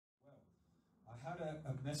had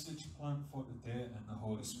a message planned for today, and the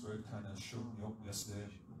Holy Spirit kind of showed me up yesterday,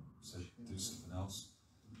 said do something else.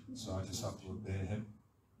 So I just have to obey Him.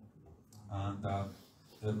 And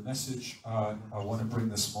the message I want to bring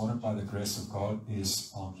this morning, by the grace of God,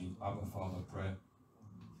 is on the Abba Father prayer,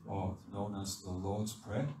 or known as the Lord's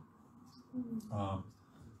Prayer.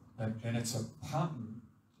 And it's a pattern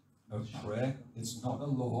of prayer. It's not a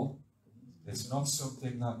law. It's not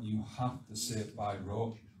something that you have to say by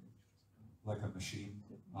rote, like a machine.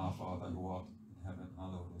 Our Father who art in heaven,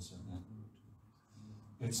 hallowed is your name.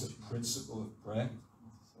 It's a principle of prayer.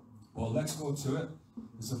 Well, let's go to it.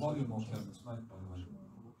 Is the volume okay on this mic, by the way?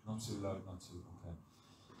 Not too loud, not too, okay.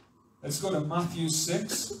 Let's go to Matthew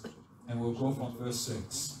 6, and we'll go from verse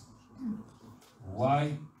 6.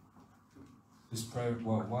 Why is prayer,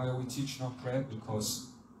 well, why are we teaching on prayer? Because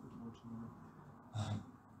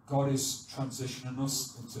God is transitioning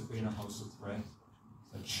us into being a house of prayer.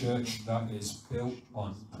 A church that is built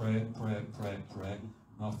on prayer, prayer, prayer, prayer.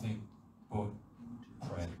 Nothing but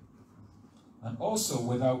prayer. And also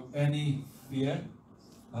without any fear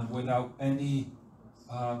and without any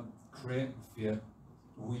creating fear.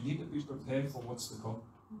 We need to be prepared for what's to come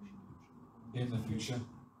in the future.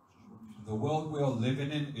 The world we are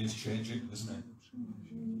living in is changing, isn't it?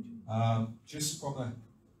 Just from a,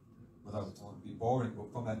 without wanting to be boring,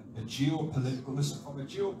 but from a geopolitical, listen, from a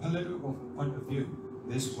geopolitical point of view,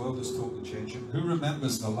 this world is totally changing. Who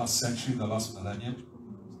remembers the last century, the last millennium?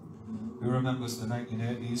 Who remembers the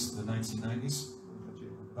 1980s, the 1990s?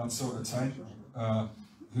 That sort of time.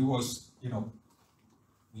 Who was, you know,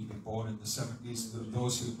 we've been born in the 70s,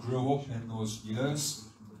 those who grew up in those years.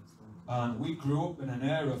 And we grew up in an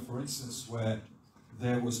era, for instance, where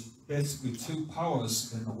there was basically two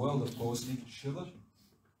powers in the world opposing each other.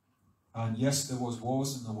 And yes, there was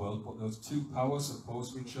wars in the world, but those two powers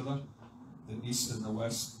opposed each other, the East and the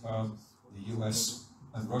West, the US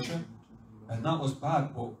and Russia. And that was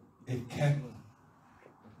bad, but it kept,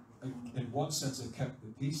 in one sense, it kept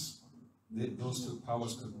the peace. Those two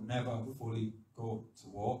powers could never fully go to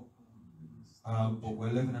war. But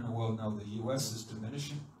we're living in a world now, the US is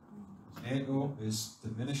diminishing, NATO is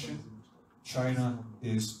diminishing, China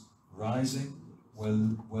is rising.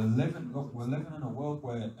 We're living in a world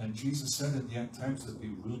where, and Jesus said in the end times there'll be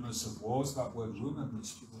rumors of wars. That word rumor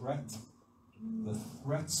means threat. The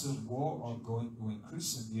threats of war are going to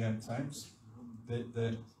increase in the end times.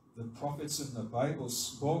 The prophets in the Bible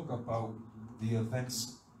spoke about the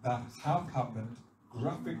events that have happened,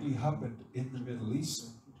 graphically happened in the Middle East.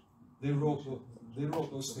 They wrote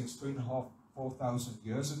those things 3,500, 4,000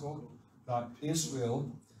 years ago, that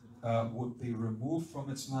Israel would be removed from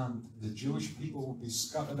its land, the Jewish people would be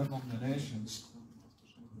scattered among the nations.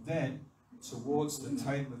 Then, towards the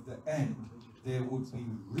time of the end, they would be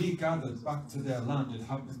regathered back to their land. It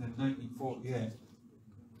happened in 1948.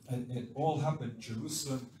 And it all happened.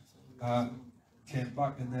 Jerusalem came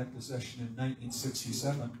back in their possession in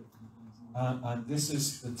 1967. And this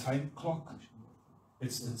is the time clock.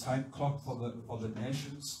 It's the time clock for the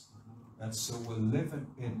nations. And so we're living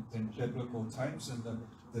in biblical times. And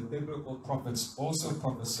the biblical prophets also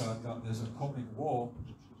prophesied that there's a coming war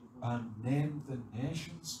and named the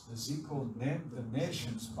nations. Ezekiel named the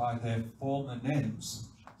nations by their former names.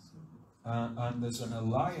 And there's an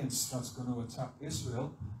alliance that's going to attack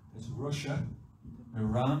Israel. It's Russia,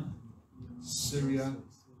 Iran, Syria,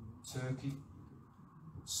 Turkey,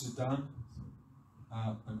 Sudan,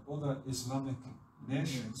 and other Islamic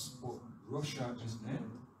nations, but Russia is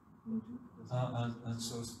named. And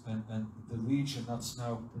the region that's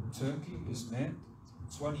now Turkey is named.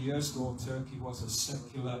 20 years ago, Turkey was a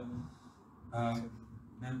secular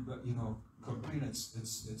member, country, and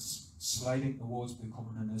it's sliding towards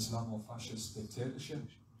becoming an Islamo-fascist dictatorship.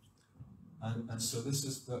 And so this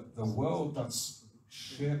is the world that's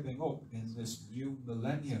shaping up in this new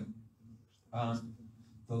millennium. And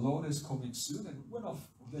the Lord is coming soon. And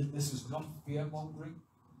this is not fear-mongering.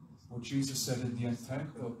 What Jesus said in the end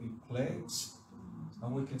time, there'll be plagues.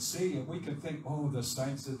 And we can see, and we can think, oh, the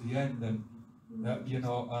signs of the end, and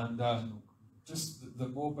just the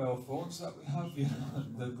mobile phones that we have,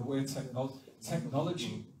 the way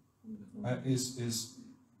technology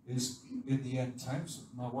is in the end times.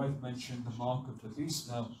 My wife mentioned the mark of the beast.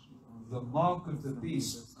 Now, the mark of the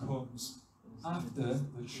beast comes after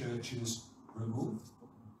the church is removed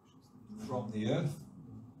from the earth,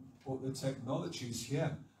 but the technology is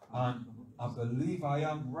here. And I believe I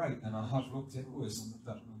am right, and I have looked into this,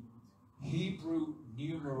 that Hebrew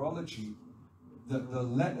numerology, that the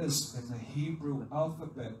letters in the Hebrew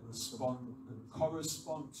alphabet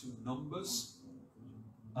correspond to numbers,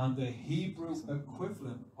 and the Hebrew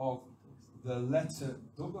equivalent of the letter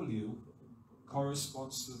W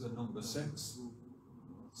corresponds to the number 6.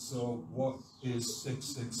 So what is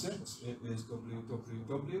 666? It is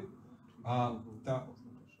www. That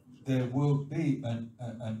there will be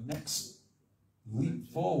a next leap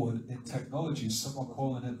forward in technology. Some are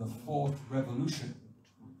calling it the 4th revolution.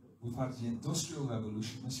 We've had the industrial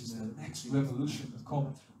revolution. This is the next revolution to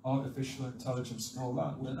come. Artificial intelligence and all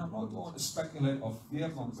that. And I'm not going to speculate or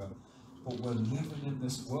fearmonger, but we're living in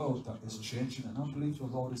this world that is changing, and I believe the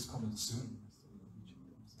Lord is coming soon.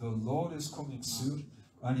 The Lord is coming soon,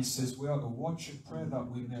 and He says we are to watch and pray that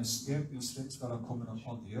we may escape these things that are coming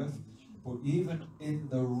upon the earth. But even in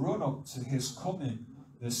the run-up to His coming,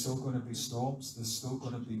 there's still going to be storms, there's still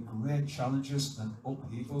going to be great challenges and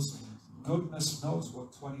upheavals. Goodness knows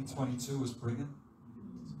what 2022 is bringing.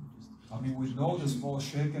 I mean, we know there's more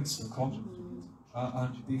shakings to come.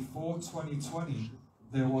 And before 2020,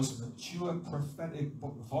 there was mature prophetic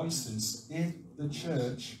voices in the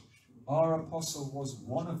church. Our apostle was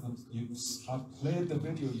one of them. I've played the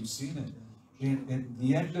video, you've seen it. In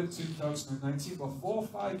the end of 2019, for 4 or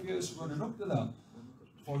 5 years running up to that,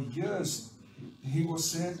 for years, he was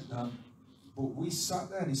saying, but we sat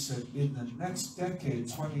there and he said, in the next decade,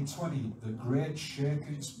 2020, the great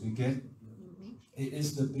shakings begin. It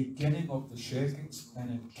is the beginning of the shakings,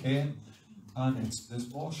 and it came, and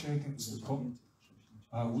there's more shakings to come.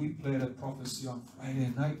 We played a prophecy on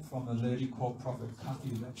Friday night from a lady called Prophet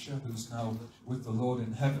Kathy Letcher, who's now with the Lord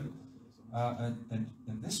in heaven.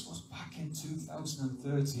 And this was back in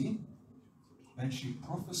 2013. And she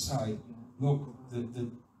prophesied, look,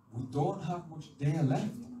 we don't have much day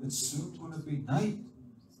left. It's soon going to be night.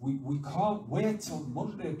 We can't wait till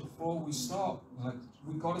Monday before we start. Like,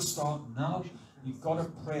 we got to start now. We've got to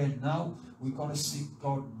pray now. We've got to seek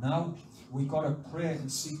God now. We've got to pray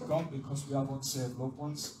and seek God because we have unsaved loved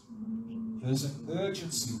ones. There's an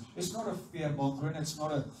urgency. It's not a fear-mongering. It's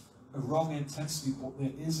not a wrong intensity, but there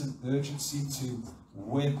is an urgency to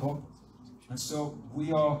wake up. And so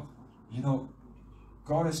we are,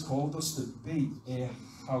 God has called us to be a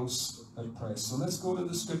house of prayer. So let's go to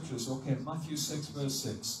the scriptures. Okay, Matthew 6, verse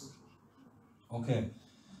 6. Okay.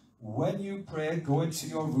 When you pray, go into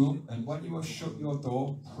your room, and when you have shut your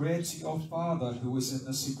door, pray to your Father who is in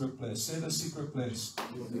the secret place. Say the secret place.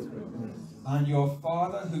 And your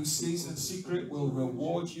Father who sees in secret will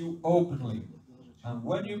reward you openly. And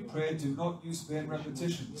when you pray, do not use vain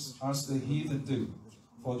repetitions, as the heathen do,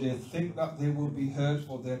 for they think that they will be heard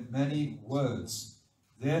for their many words.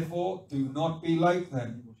 Therefore, do not be like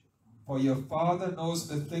them, for your Father knows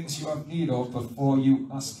the things you have need of before you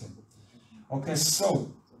ask Him. Okay,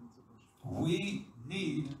 so we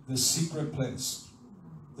need the secret place.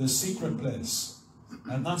 The secret place.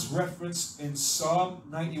 And that's referenced in Psalm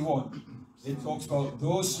 91. It talks about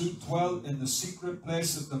those who dwell in the secret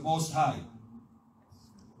place of the Most High.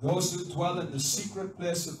 Those who dwell in the secret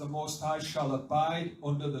place of the Most High shall abide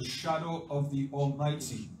under the shadow of the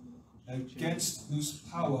Almighty, against whose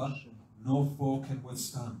power no foe can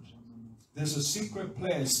withstand. There's a secret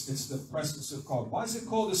place. It's the presence of God. Why is it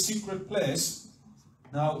called a secret place?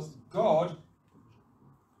 Now, God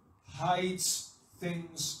hides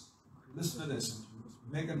things. Listen to this.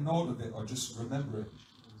 Make a note of it or just remember it.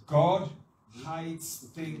 God hides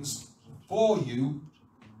things for you,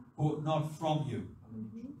 but not from you.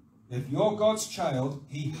 If you're God's child,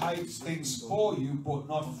 He hides things for you, but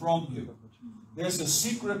not from you. There's a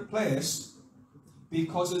secret place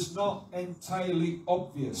because it's not entirely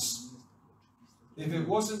obvious. If it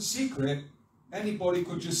wasn't secret, anybody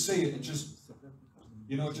could just see it and just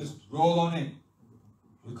roll on in.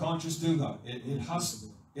 We can't just do that. It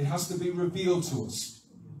has to be revealed to us.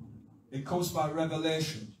 It comes by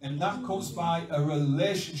revelation. And that comes by a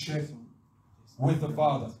relationship with the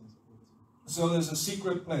Father. So there's a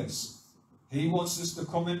secret place. He wants us to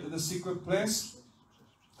come into the secret place.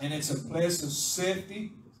 And it's a place of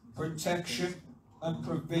safety, protection, and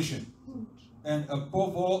provision. And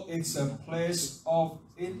above all, it's a place of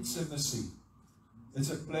intimacy. It's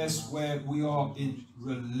a place where we are in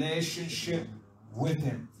relationship with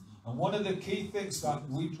Him. And one of the key things that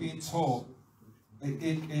we've been taught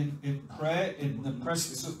in prayer, in the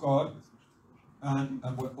presence of God, and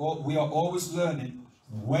we are always learning,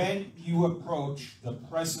 when you approach the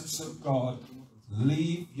presence of God,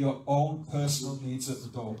 leave your own personal needs at the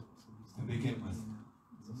door to begin with.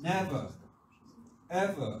 Never,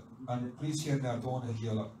 ever, and please hear me, I don't want to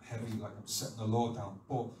hear like heavy, like I'm setting the law down,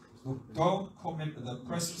 but look, don't come into the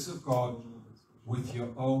presence of God with your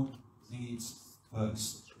own needs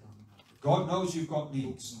first. God knows you've got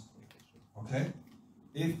needs. Okay?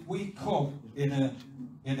 If we come in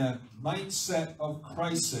a mindset of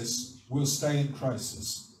crisis, we'll stay in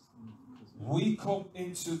crisis. We come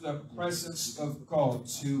into the presence of God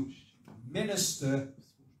to minister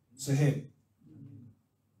to Him.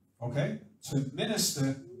 Okay? To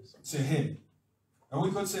minister to Him. And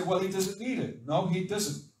we could say, well, He doesn't need it. No, He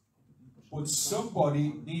doesn't. But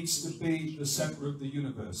somebody needs to be the center of the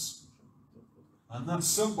universe. And that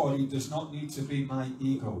somebody does not need to be my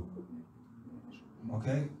ego.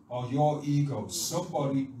 Okay? Or your ego.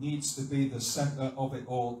 Somebody needs to be the center of it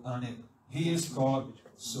all. And He is God.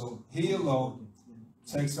 So He alone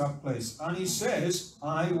takes that place. And He says,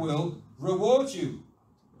 I will reward you.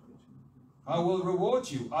 I will reward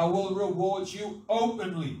you. I will reward you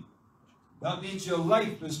openly. That means your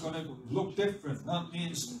life is going to look different. That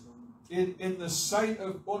means in the sight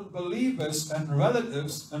of unbelievers and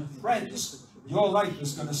relatives and friends, your life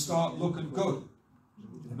is going to start looking good.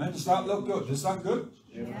 Amen? Does that look good? Is that good?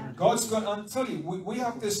 Yeah. God's going to, tell you, we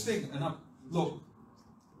have this thing. And look,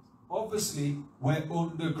 obviously, we're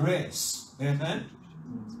under grace. Amen?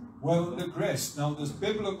 We're under grace. Now, there's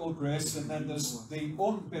biblical grace and then there's the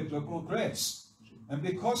unbiblical grace. And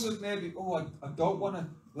because of maybe, I don't want to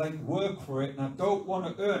work for it and I don't want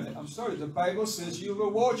to earn it. I'm sorry, the Bible says you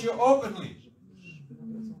reward you openly.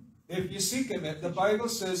 If you seek Him, the Bible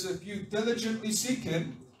says if you diligently seek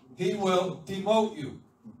Him, He will demote you.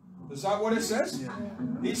 Is that what it says? Yeah.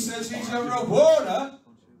 He says He's a rewarder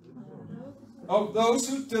of those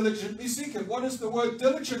who diligently seek Him. What does the word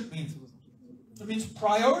diligent mean? It means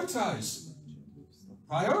prioritize.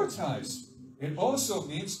 Prioritize. It also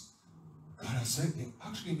means, God, I said it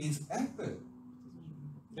actually means effort.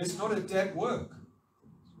 It's not a dead work.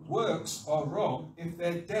 Works are wrong if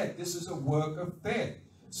they're dead. This is a work of faith.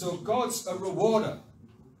 So God's a rewarder.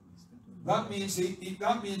 That means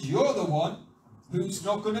that means you're the one who's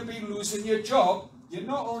not going to be losing your job. You're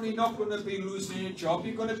not only not going to be losing your job,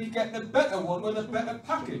 you're going to be getting a better one with a better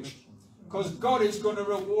package. Because God is going to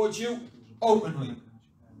reward you openly.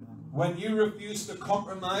 When you refuse to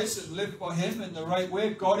compromise and live for Him in the right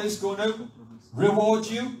way, God is going to reward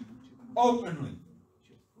you openly.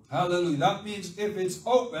 Hallelujah. That means if it's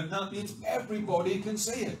open, that means everybody can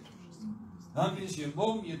see it. That means your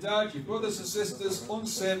mum, your dad, your brothers and sisters,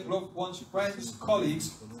 unsaved loved ones, friends,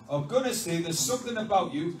 colleagues are going to say there's something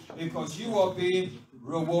about you because you are being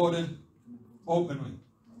rewarded openly.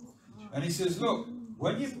 And He says, look,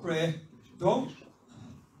 when you pray,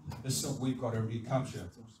 there's something we've got to recapture.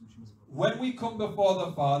 When we come before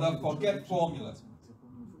the Father, forget formula.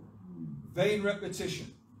 Vain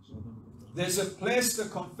repetition. There's a place to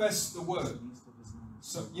confess the word.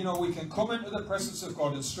 So, we can come into the presence of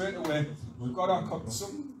God and straight away, we've got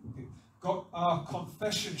our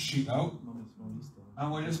confession sheet out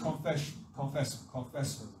and we're just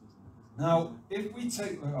confessing. Now, if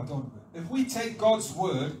we take God's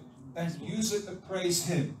word and use it to praise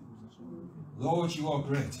Him, Lord, you are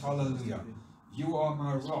great. Hallelujah. You are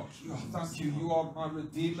my rock. Thank you. You are my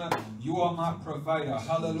redeemer. You are my provider.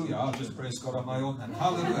 Hallelujah. I'll just praise God on my own hand.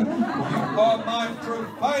 Hallelujah. You are my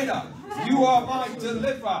provider. You are my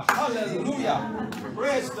deliverer. Hallelujah.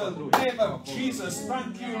 Praise the name of Jesus.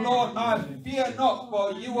 Thank you, Lord. I fear not,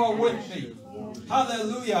 for you are with me.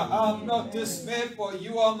 Hallelujah. I'm not dismayed, for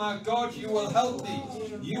you are my God. You will help me.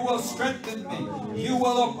 You will strengthen me. You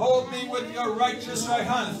will uphold me with your righteous right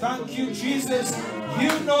hand. Thank you, Jesus.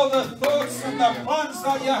 You know the thoughts and the plans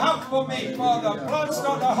that you have for me, Father. Plans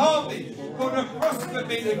not to harm me, but to prosper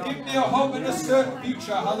me, to give me a hope in a certain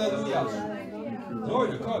future. Hallelujah.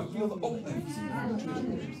 Glory to God. Feel the opening.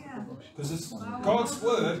 Because it's God's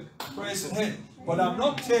word, praising Him. But I'm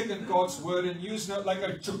not taking God's word and using it like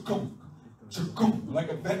a chukum, like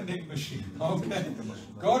a vending machine. Okay?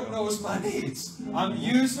 God knows my needs. I'm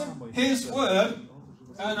using His word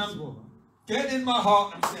and I'm getting in my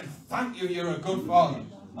heart and saying, thank you, you're a good Father.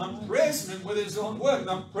 I'm praising Him with His own word and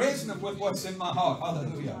I'm praising Him with what's in my heart.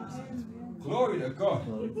 Hallelujah. Glory to God.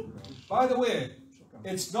 By the way,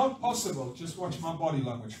 it's not possible, just watch my body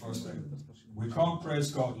language for a second. We can't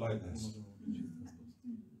praise God like this.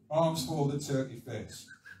 Arms folded, turkey face.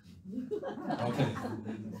 Okay.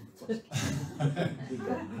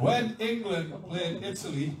 When England played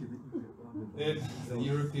Italy in the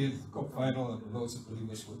European Cup final, and loads of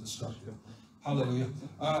believers were distracted. Hallelujah.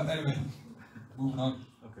 Anyway, moving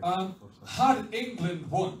on. Had England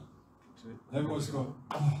won, everyone's going,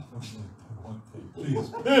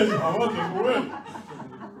 please, I want them to win.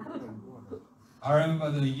 I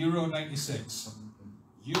remember the Euro 96.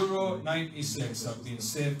 Euro 96, I've been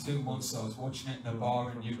saved 2 months. I was watching it in a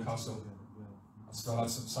bar in Newcastle. I still had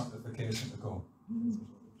some sanctification to go.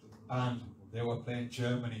 And they were playing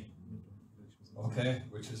Germany. Okay?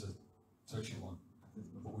 Which is a touchy one.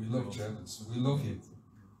 But we love Germans. We love you.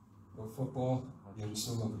 Love football. Yeah, we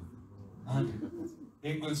still love you. And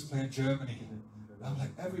England's playing Germany. I'm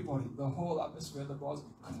like, everybody, the whole atmosphere of the bars,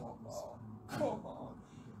 come on, come on.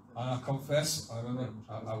 And I confess, I remember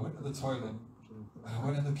I went to the toilet, and I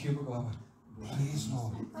went in the cubicle, I went, please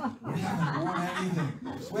Lord, we haven't won anything.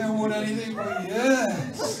 We haven't won anything for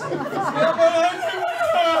years. We haven't won anything.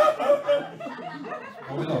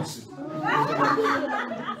 And we lost.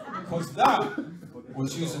 Because that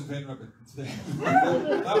was using vain repetition.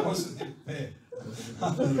 That wasn't in vain.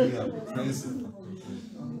 Hallelujah. Praise Him.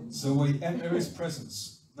 So we enter His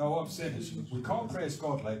presence. Now what I'm saying is, we can't praise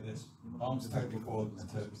God like this. Arms tightly folded and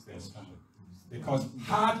turn face. Because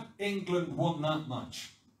had England won that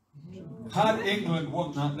match, had England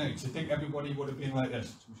won that night, do you think everybody would have been like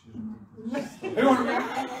this? They would have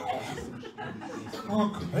been, oh,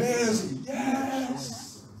 crazy,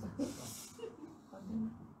 yes!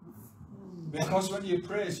 Because when you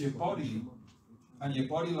praise, your body and your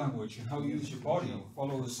body language and how you use your body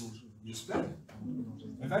follows your spirit.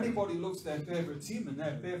 If anybody loves their favourite team and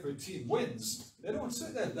their favourite team wins, they don't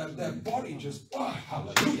sit there, their body just, oh,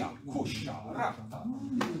 hallelujah,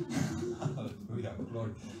 hallelujah,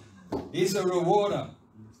 glory. He's a rewarder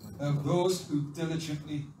of those who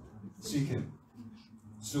diligently seek Him.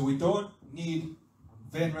 So we don't need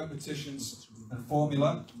vain repetitions and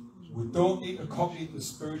formula. We don't need to copy the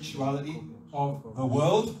spirituality of the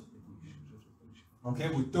world. Okay,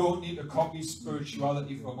 we don't need to copy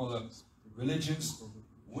spirituality from other religions.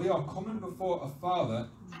 We are coming before a Father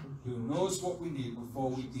who knows what we need before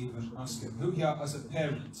we even ask Him. Who here, as a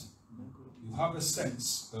parent, you have a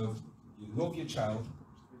sense of you love your child,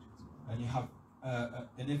 and you have,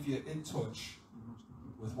 and if you're in touch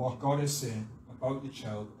with what God is saying about your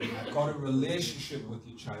child, and you've got a relationship with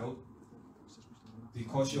your child,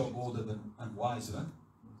 because you're older and wiser,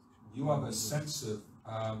 you have a sense of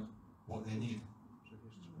what they need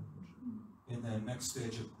in their next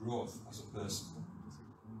stage of growth as a person.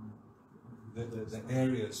 The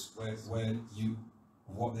areas where you,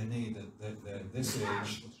 what they need, they're this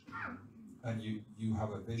age, and you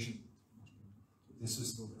have a vision. This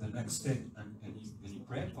is the next thing, and you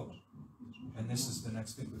pray for them. And this is the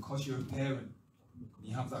next thing, because you're a parent,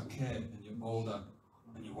 you have that care, and you're older,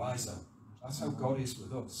 and you're wiser. That's how God is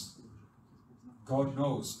with us. God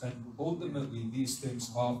knows, and ultimately these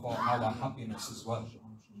things are for our happiness as well.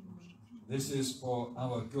 This is for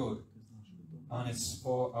our good, and it's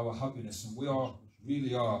for our happiness. And we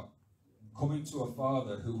really are coming to a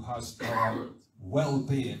Father who has our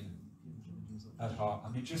well-being at heart. I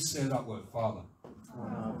mean, just say that word, Father.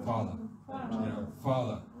 Father. You know,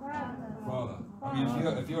 Father. Father. I mean,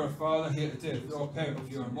 if you're a father here today, if you're a parent,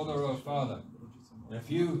 if you're a mother or a father, if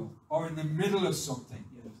you are in the middle of something,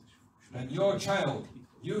 and your child,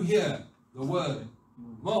 you hear the word,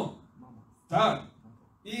 Mom, Dad,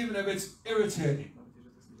 even if it's irritating,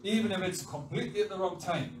 even if it's completely at the wrong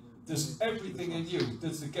time, does everything in you,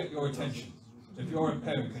 does it get your attention? If you're a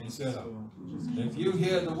parent, can you say that? If you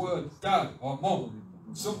hear the word Dad or Mom,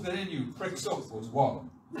 something in you pricks up, goes, what?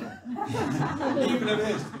 Even if it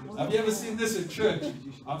is. Have you ever seen this in church?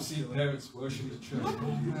 I've seen parents worship in church.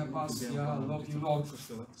 Yeah, Pastor, I love you, Lord.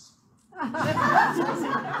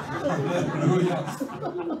 Hallelujah.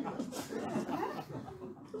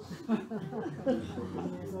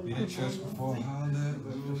 Been in church before.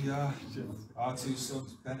 Hallelujah. Our two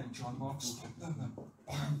sons, Ben and John Mark, step them and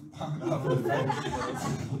bang.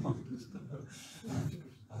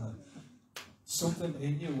 Something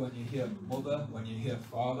in you when you hear mother, when you hear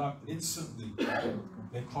father, instantly,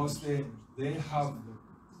 because they have,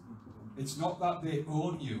 it's not that they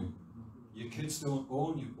own you, your kids don't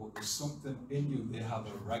own you, but there's something in you they have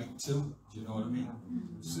a right to. Do you know what I mean?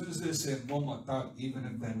 As soon as they say mum or dad, even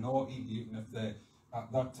if they're naughty, even if they're at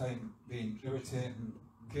that time being irritating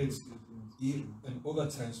kids, even in other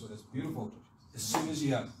times when it's beautiful, as soon as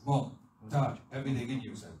you have mum, dad, everything in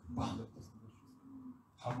you says, bam.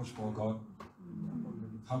 How much more God?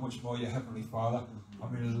 How much more your Heavenly Father? I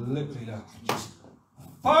mean, literally, just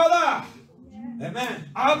Father!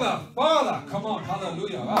 Amen. Abba, Father. Come on,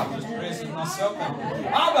 hallelujah. I'm just praising myself now.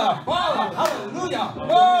 Abba, Father, hallelujah.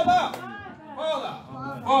 Father, Father,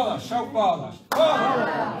 Father, shout Father. Father,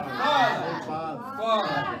 Father,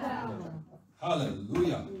 Father.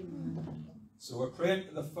 Hallelujah. So we're praying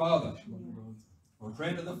to the Father. We're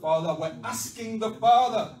praying to the Father. We're asking the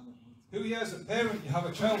Father. Who here as a parent, you have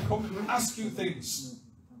a child come and ask you things.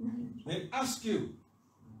 They ask you.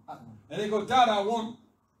 And they go, Dad, I want.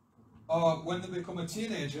 Or when they become a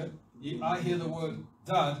teenager, I hear the word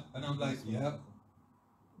Dad, and I'm like, yeah.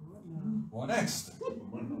 What next?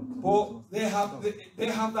 But they have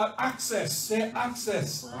that access. Say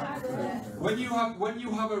access. When you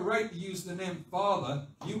have a right to use the name Father,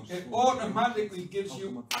 it automatically gives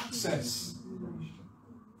you access.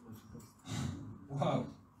 Wow.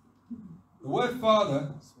 The word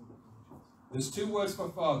Father, there's two words for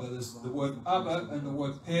Father. There's the word Abba and the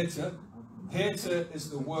word Pater. Pater is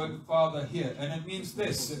the word Father here, and it means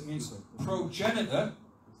this. It means progenitor,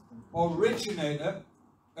 originator,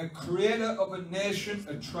 a creator of a nation,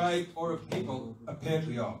 a tribe, or a people, a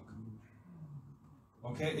patriarch.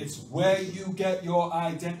 Okay, it's where you get your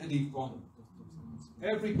identity from.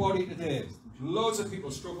 Everybody today, loads of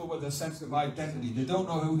people struggle with a sense of identity. They don't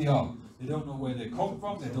know who they are. They don't know where they come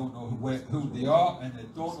from. They don't know who they are, and they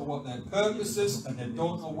don't know what their purpose is, and they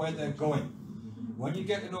don't know where they're going. When you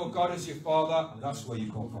get to know God as your Father, that's where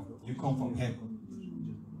you come from. You come from Him.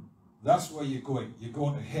 That's where you're going. You're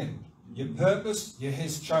going to Him. Your purpose, you're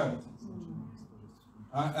His child.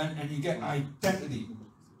 And you get identity.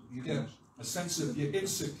 You get a sense of your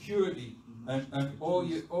insecurity and all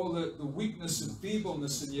the weakness and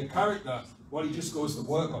feebleness in your character. Well, He just goes to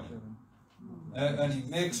work on it. And He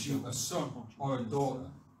makes you a son or a daughter.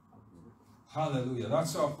 Hallelujah.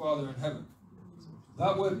 That's our Father in heaven.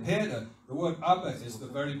 That word Pater, the word Abba, is the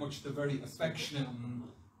very affectionate and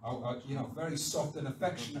very soft and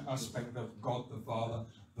affectionate aspect of God the Father.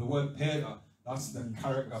 The word Pater, that's the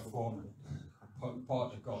character form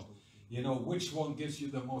part of God. You know, which one gives you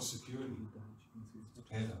the most security?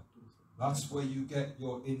 Pater. That's where you get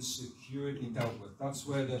your insecurity dealt with. That's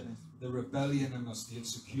where the rebellion in us, the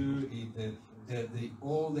insecurity,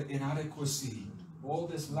 all the inadequacy, all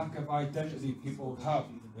this lack of identity people have,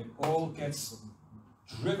 it all gets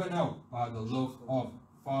driven out by the love of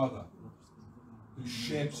Father, who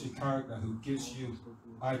shapes your character, who gives you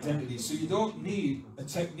identity. So you don't need a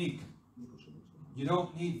technique. You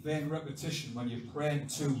don't need vain repetition when you're praying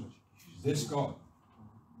to this God.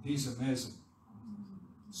 He's amazing.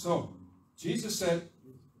 So, Jesus said,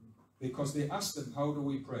 because they asked him, how do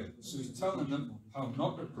we pray? So he's telling them how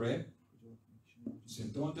not to pray. He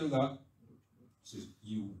said, don't do that. He says,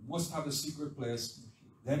 you must have a secret place.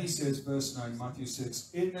 Then he says, verse 9, Matthew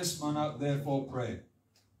 6, in this manner, therefore pray.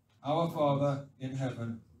 Our Father in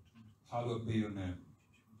heaven, hallowed be your name.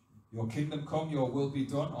 Your kingdom come, your will be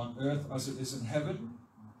done on earth as it is in heaven.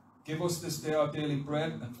 Give us this day our daily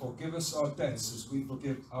bread, and forgive us our debts as we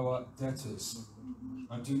forgive our debtors.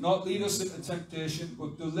 And do not lead us into temptation,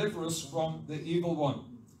 but deliver us from the evil one.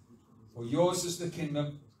 For yours is the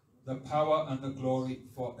kingdom, the power, and the glory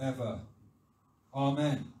forever.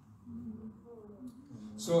 Amen.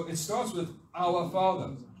 So it starts with our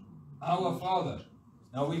Father. Our Father.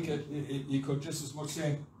 Now you could just as much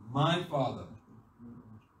say, my Father.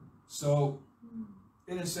 So,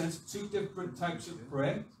 in a sense, two different types of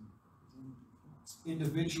prayer.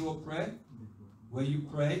 Individual prayer, where you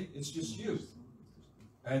pray, it's just you.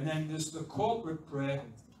 And then there's the corporate prayer,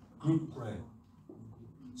 group prayer.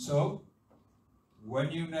 So,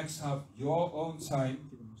 when you next have your own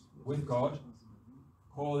time with God,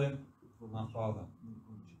 call him my Father.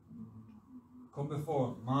 Come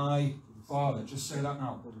before my Father. Just say that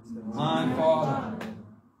now. My Father.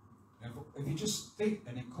 If you just think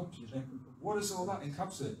and it comes to you, what is all that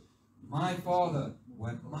encapsulated? My Father,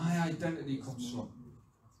 where my identity comes from,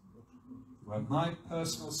 where my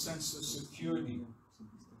personal sense of security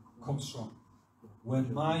comes from, where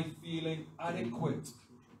my feeling adequate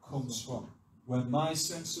comes from, where my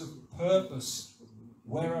sense of purpose,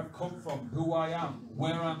 where I've come from, who I am,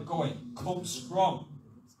 where I'm going, comes from.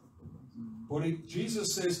 But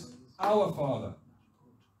Jesus says, our Father.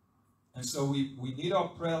 And so we need our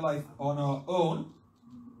prayer life on our own.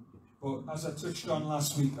 But as I touched on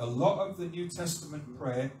last week, a lot of the New Testament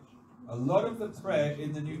prayer, a lot of the prayer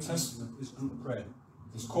in the New Testament is group prayer.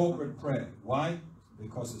 It's corporate prayer. Why?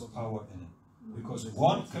 Because there's power in it. Because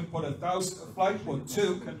one can put 1,000 to flight, but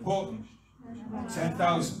two can put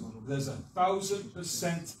 10,000. There's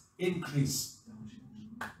 1,000% increase.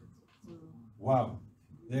 Wow.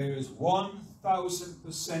 There is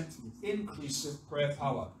 1,000% increase in prayer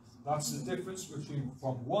power. That's the difference between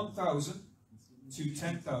from 1,000 to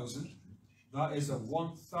 10,000. That is a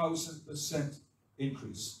 1,000%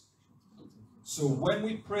 increase. So when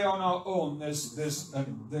we pray on our own, there's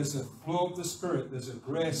a flow of the Spirit. There's a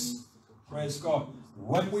grace. Praise God.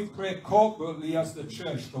 When we pray corporately as the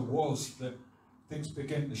church, the walls, the things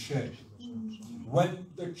begin to shake. When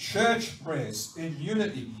the church prays in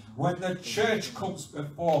unity, when the church comes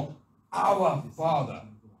before our Father,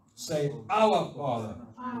 say our Father.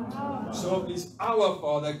 So if he's our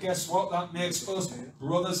Father, guess what? That makes us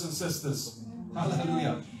brothers and sisters.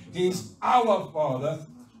 Hallelujah. He's our Father.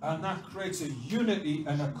 And that creates a unity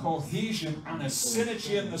and a cohesion and a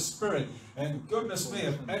synergy in the spirit. And goodness me,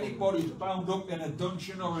 if anybody's bound up in a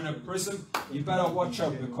dungeon or in a prison, you better watch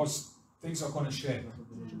out, because things are going to shake.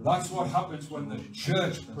 That's what happens when the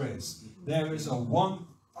church prays. There is a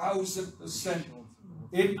 1000%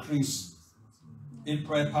 increase in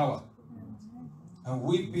prayer power. And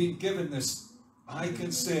we've been given this.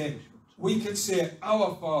 We can say,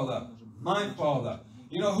 our Father, my Father.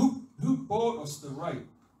 You know, who bought us the right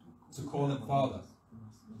to call him Father?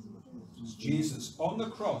 It's Jesus on the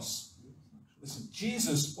cross. Listen,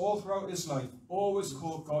 Jesus, all throughout his life, always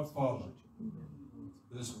called God Father.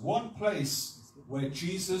 There's one place where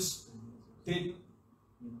Jesus did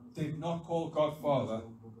not call God Father,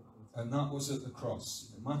 and that was at the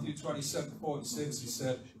cross. In Matthew 27:46, he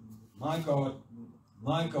said, my God,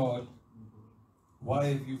 why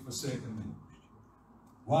have you forsaken me?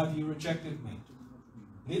 Why have you rejected me?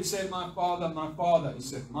 He didn't say, my Father. He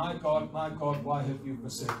said, my God, why have you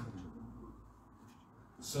forsaken me?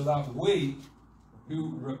 So that we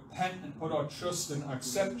who repent and put our trust and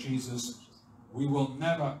accept Jesus, we will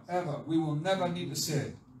never need to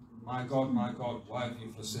say, my God, why have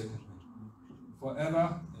you forsaken me?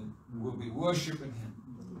 Forever, we'll be worshipping him.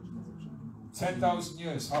 10,000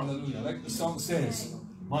 years, hallelujah. Like the song says,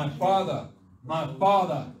 my Father,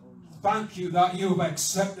 thank you that you've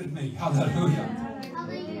accepted me. Hallelujah.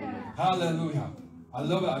 Hallelujah. I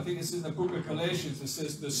love it. I think it's in the book of Galatians. It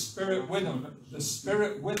says, the Spirit within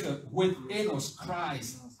us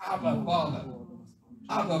cries, Abba, Father.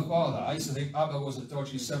 Abba, Father. I used to think Abba was a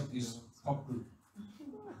dodgy 70s pop group.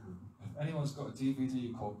 If anyone's got a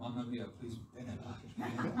DVD called Mamma Mia, please bin it.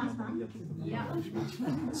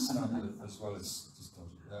 Standard as well as just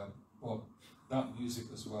dodgy. But that music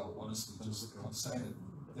as well, honestly, just can't say it.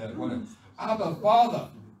 Abba, Father.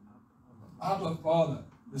 Abba, Father.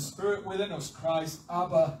 The Spirit within us cries,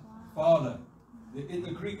 Abba, Father. In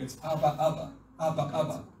the Greek, it's Abba, Abba, Abba,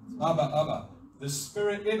 Abba, Abba, Abba. The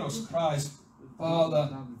Spirit in us cries, Father,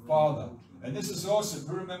 Father. And this is awesome.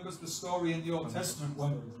 Who remembers the story in the Old Testament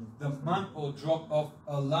when the mantle dropped off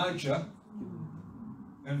Elijah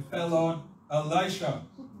and fell on Elisha?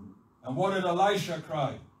 And what did Elisha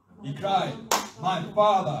cry? He cried, my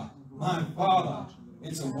Father, my Father.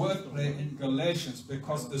 It's a wordplay in Galatians,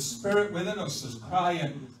 because the Spirit within us is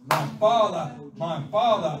crying, my Father, my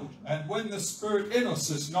Father. And when the Spirit in us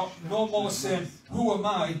is no more saying, who am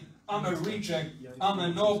I? I'm a reject. I'm a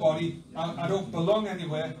nobody. I don't belong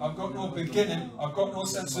anywhere. I've got no beginning. I've got no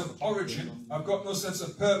sense of origin. I've got no sense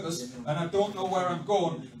of purpose. And I don't know where I'm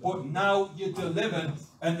going. But now you're delivered,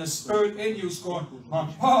 and the Spirit in you is going, my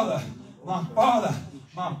Father, my Father,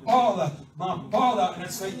 my Father, my Father. And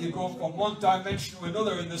it's like you go from one dimension to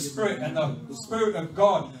another in the Spirit, and the Spirit of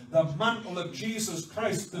God, the mantle of Jesus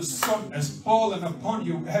Christ, the Son, is falling upon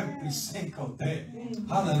you every single day.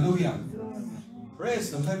 Hallelujah.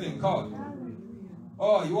 Praise the living God.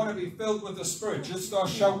 Oh, you want to be filled with the Spirit? Just start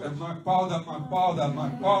shouting, my Father, my Father, my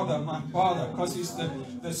Father, my Father. Because he's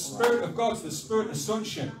the Spirit of God, the Spirit of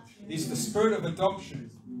sonship. He's the Spirit of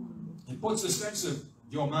adoption. He puts a sense of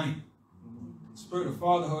your mind. Spirit of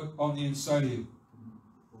fatherhood on the inside of you.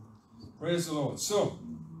 Praise the Lord. So,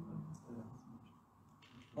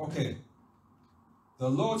 okay. The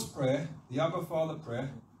Lord's Prayer, the Abba Father prayer,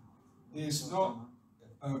 is not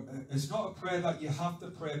a prayer that you have to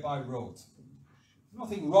pray by rote.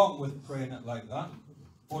 Nothing wrong with praying it like that,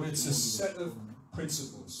 but it's a set of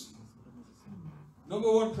principles.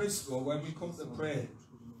 Number one principle when we come to pray,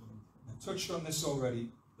 I touched on this already.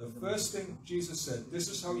 The first thing Jesus said, this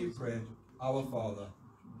is how you pray, our Father,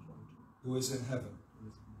 who is in heaven.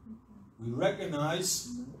 We recognize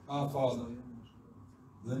our Father.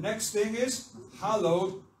 The next thing is,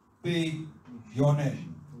 hallowed be your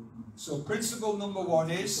name. So principle number one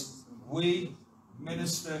is, we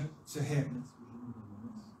minister to him.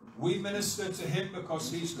 We minister to him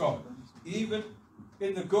because he's God. Even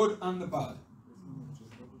in the good and the bad.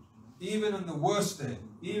 Even in the worst day.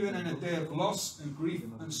 Even in a day of loss and grief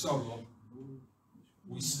and sorrow.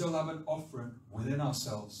 We still have an offering within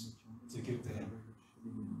ourselves to give to him.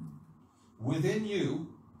 Within you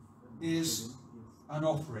is an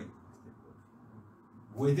offering.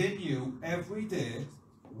 Within you, every day,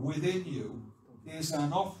 within you is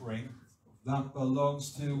an offering that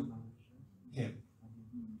belongs to him.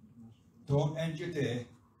 Don't end your day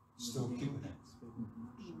still keeping it.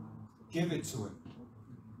 Give it to him.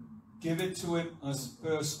 Give it to him as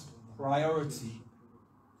first priority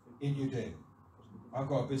in your day. I've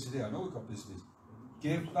got a busy day. I know we've got busy days.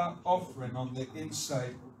 Give that offering on the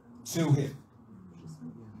inside to him.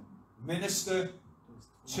 Minister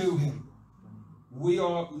to him. we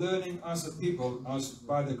are learning as a people, as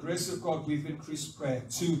by the grace of God, we've increased prayer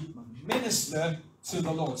to minister to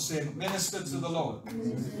the Lord. Say, minister to the Lord.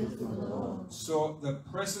 Minister to the Lord. So the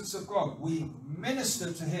presence of God, we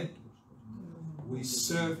minister to Him. We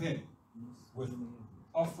serve Him with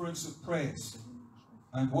offerings of praise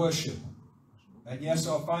and worship. And yes,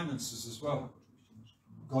 our finances as well.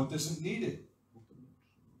 God doesn't need it.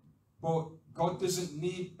 But God doesn't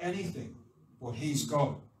need anything. But He's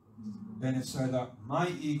God. Then it's either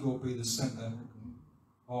my ego be the center,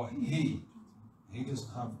 or He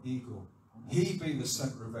doesn't have ego. He be the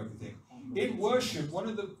center of everything. In worship, one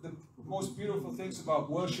of the most beautiful things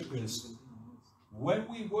about worship is when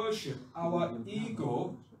we worship, our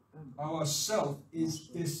ego, our self is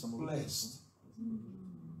displaced.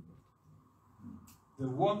 The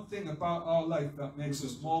one thing about our life that makes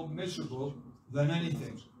us more miserable than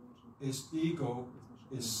anything is ego,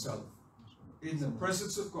 is self. In the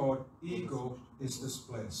presence of God, ego is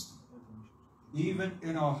displaced. Even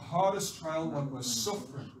in our hardest trial, when we're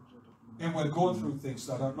suffering and we're going through things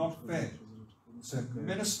that are not fair, to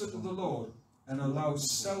minister to the Lord and allow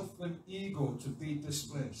self and ego to be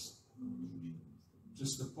displaced.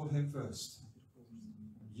 Just to put Him first.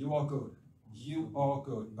 You are good. You are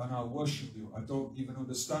good. And I worship you. I don't even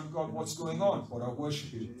understand, God, what's going on, but I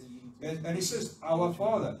worship you. And He says, our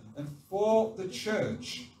Father. And for the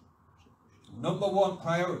church, number one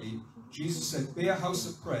priority, Jesus said, be a house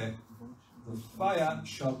of prayer. The fire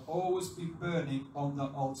shall always be burning on the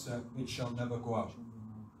altar. It shall never go out.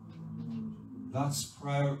 That's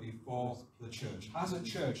priority for the church. As a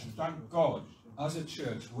church, thank God, as a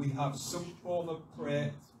church, we have some form of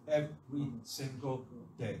prayer every single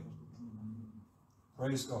day.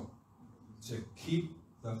 Praise God. To keep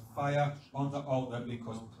the fire on the altar,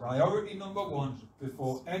 because priority number one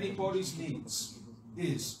before anybody's needs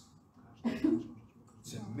is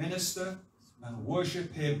to minister and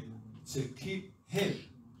worship Him, to keep Him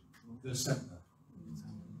the center,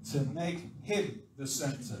 to make Him the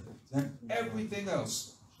center. Then everything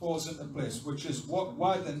else falls into place, which is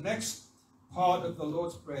why the next part of the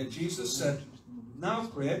Lord's Prayer, Jesus said, now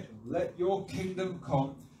pray, let your kingdom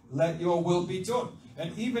come, let your will be done.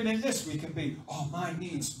 And even in this we can be, oh, my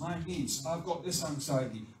needs, I've got this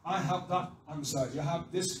anxiety, I have that anxiety, I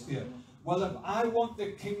have this fear. Well, if I want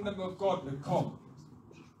the kingdom of God to come,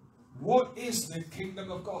 what is the kingdom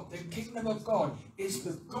of God? The kingdom of God is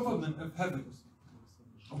the government of heaven.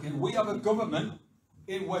 Okay, we have a government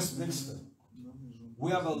in Westminster.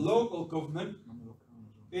 We have a local government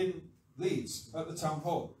in Leeds at the town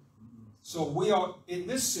hall. So we are in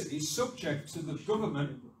this city subject to the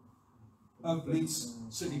government of Leeds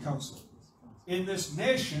City Council. In this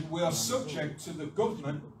nation, we are subject to the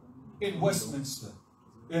government in Westminster,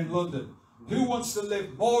 in London. Who wants to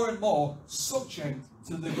live more and more subject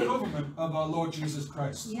to the government of our Lord Jesus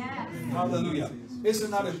Christ? Yes. Hallelujah. Isn't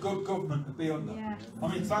that a good government to be under? Yes. I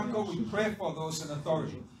mean, thank God we pray for those in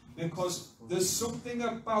authority, because there's something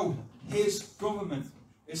about His government.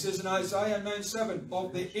 It says in Isaiah 9:7,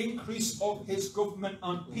 of the increase of His government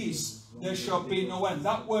and peace, there shall be no end.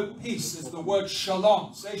 That word peace is the word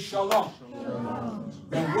shalom. Say shalom. Shalom.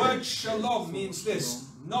 The word shalom means this: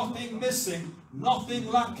 nothing missing, nothing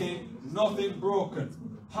lacking, nothing broken.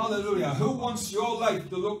 Hallelujah. Who wants your life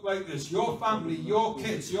to look like this? Your family, your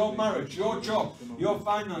kids, your marriage, your job, your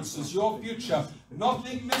finances, your future.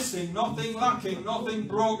 Nothing missing, nothing lacking, nothing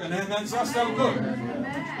broken. Amen. So that's how good.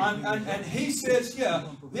 And He says here,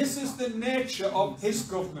 this is the nature of His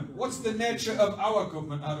government. What's the nature of our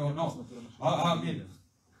government? I don't know. I mean,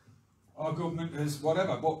 our government is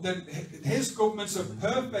whatever. But then His government's a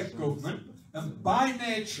perfect government. And by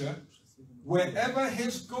nature, wherever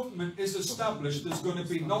His government is established, there's going to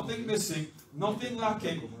be nothing missing, nothing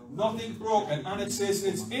lacking, nothing broken. And it says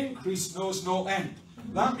its increase knows no end.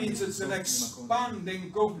 That means it's an expanding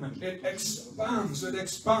government. It expands, it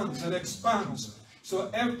expands, it expands. So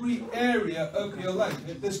every area of your life,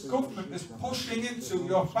 if this government is pushing into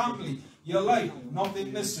your family, your life,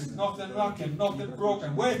 nothing missing, nothing lacking, nothing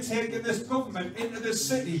broken. We're taking this government into the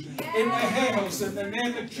city, in the hills, in the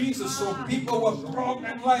name of Jesus, so people with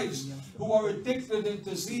broken lives, who are addicted and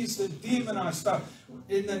diseased and demonized,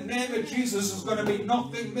 in the name of Jesus, there's going to be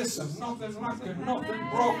nothing missing, nothing lacking, nothing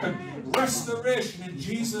broken. Restoration in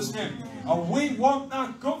Jesus' name. And we want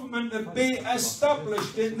that government to be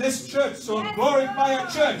established in this church. So glorify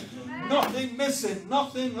our church. Nothing missing,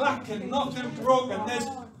 nothing lacking, nothing broken. There's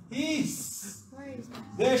peace.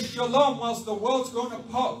 There's shalom whilst the world's going to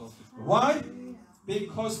pop. Why?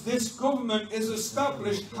 Because this government is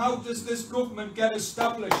established. How does this government get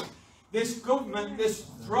established? This government, this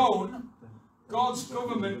throne, God's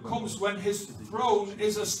government comes when his throne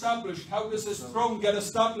is established. How does his throne get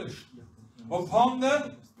established? Upon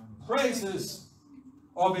the praises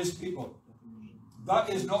of his people. That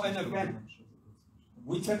is not an event.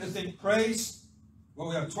 We tend to think praise, well,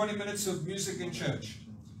 we have 20 minutes of music in church,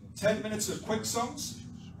 10 minutes of quick songs,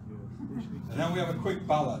 and then we have a quick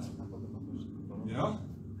ballad, you know,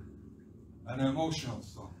 and an emotional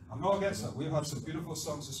song. I'm not against that. We've had some beautiful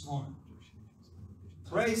songs this morning.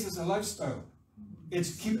 Praise is a lifestyle.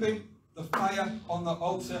 It's keeping the fire on the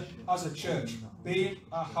altar as a church, being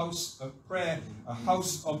a house of prayer, a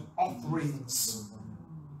house of offerings,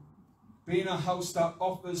 being a house that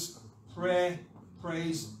offers prayer,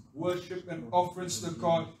 praise, worship and offerings to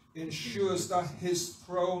God, ensures that his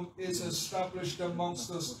throne is established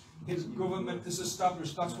amongst us. His government is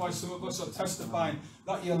established. That's why some of us are testifying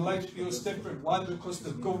that your life feels different. Why? Because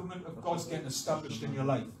the government of God's getting established in your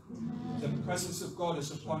life. The presence of God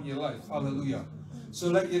is upon your life. Hallelujah. So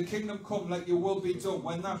let your kingdom come, let your will be done.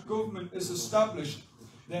 When that government is established,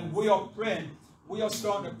 then we are praying. We are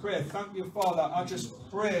starting to pray. Thank you, Father. I just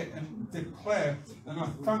pray and declare, and I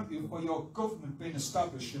thank you for your government being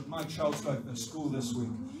established in my child's life in school this week,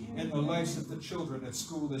 in the lives of the children at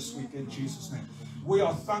school this week, in Jesus' name. We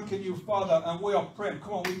are thanking you, Father, and we are praying.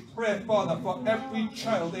 Come on, we pray, Father, for every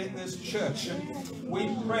child in this church. And we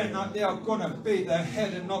pray that they are going to be the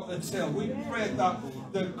head and not the tail. We pray that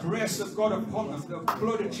the grace of God upon them, the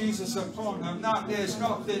blood of Jesus upon them, that there's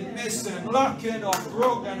nothing missing, lacking, or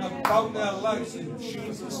broken about their lives in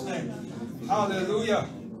Jesus' name. Hallelujah.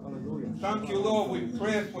 Thank you, Lord. We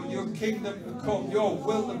pray for your kingdom to come, your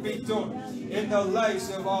will to be done in the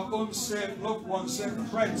lives of our unsaved loved ones and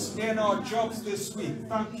friends, in our jobs this week.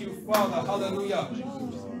 Thank you, Father. Hallelujah.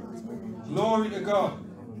 Glory to God.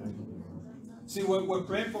 See, we're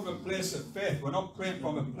praying from a place of faith. We're not praying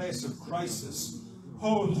from a place of crisis.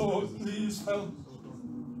 Oh, Lord, please help.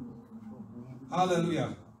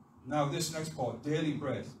 Hallelujah. Now, this next part, daily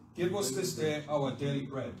bread. Give us this day our daily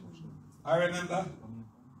bread. I remember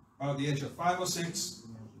about the age of 5 or 6,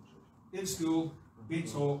 in school, being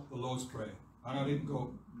taught the Lord's Prayer. And I didn't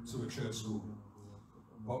go to a church school.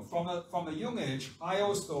 But from a young age, I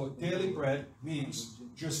always thought daily bread means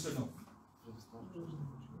just enough.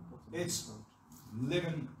 It's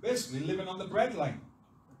basically living on the bread line.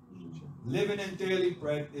 Living in daily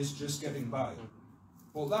bread is just getting by.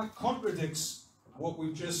 Well, that contradicts what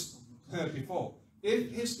we've just heard before.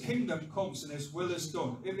 If his kingdom comes and his will is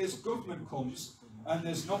done, if his government comes and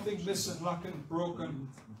there's nothing missing, lacking, broken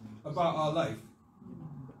about our life,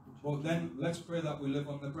 well then let's pray that we live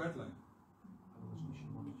on the bread line.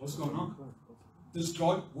 What's going on? Does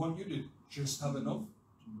God want you to just have enough?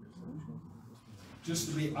 Just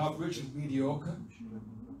to be average and mediocre?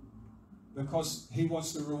 Because he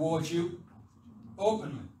wants to reward you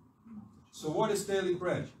openly. So what is daily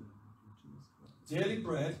bread? Daily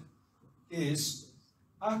bread is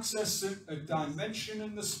accessing a dimension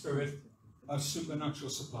in the spirit of supernatural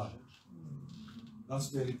supply. That's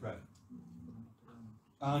daily bread.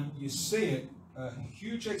 And you see it, a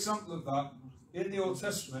huge example of that in the Old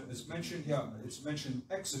Testament. It's mentioned here, it's mentioned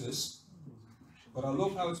Exodus, but I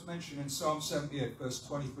love how it's mentioned in Psalm 78, verse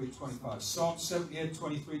 23-25. Psalm 78,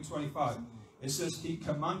 23-25. It says, he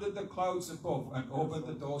commanded the clouds above and opened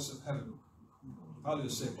the doors of heaven. Hallelujah.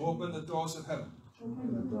 Say, open the doors of heaven.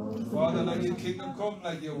 Father, let your kingdom come,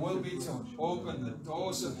 let your will be done. Open the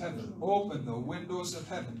doors of heaven. Open the windows of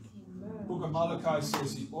heaven. Book of Malachi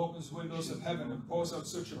says he opens windows of heaven and pours out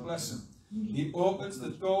such a blessing. He opens the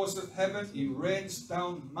doors of heaven. He rains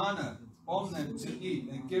down manna on them to eat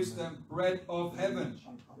and gives them bread of heaven.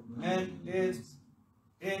 And it's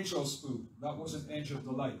angels' food. That wasn't angel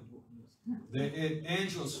delight. They ate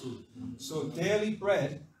angels' food. So daily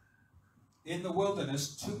bread in the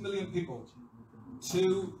wilderness, 2 million people.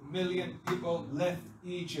 2 million people left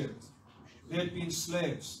Egypt. They'd been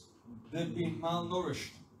slaves. They'd been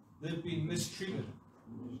malnourished. They'd been mistreated.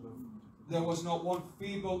 There was not one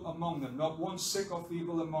feeble among them, not one sick or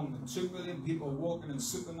feeble among them. 2 million people walking in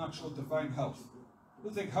supernatural divine health.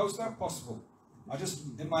 You think, how's that possible?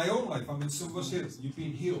 In my own life, I'm in some of us here, you've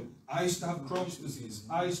been healed. I used to have Crohn's disease.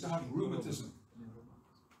 I used to have rheumatism.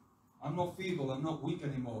 I'm not feeble, I'm not weak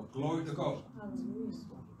anymore. Glory to God.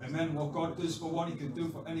 Amen. What God does for one, he can do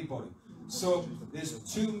for anybody. So there's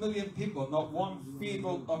 2 million people, not one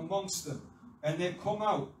feeble amongst them. And they come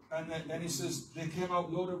out, and he says, they came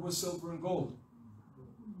out loaded with silver and gold.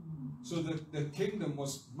 So the kingdom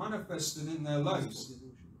was manifested in their lives.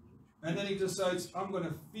 And then he decides, I'm going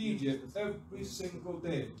to feed you every single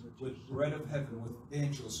day with bread of heaven, with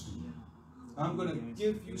angels' food. I'm going to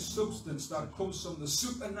give you substance that comes from the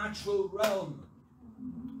supernatural realm.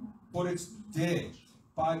 But it's day.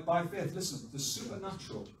 By faith. Listen, the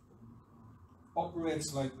supernatural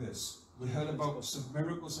operates like this. We heard about some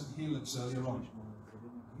miracles and healings earlier on.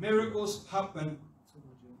 Miracles happen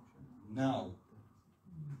now.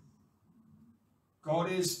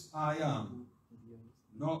 God is I am,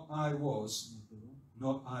 not I was,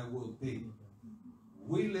 not I will be.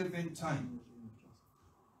 We live in time.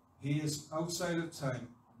 He is outside of time.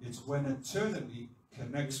 It's when eternity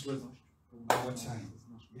connects with our time.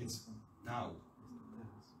 It's now.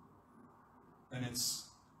 And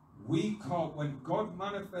we can't, when God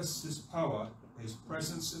manifests His power, His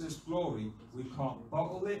presence and His glory, we can't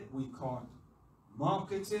bottle it, we can't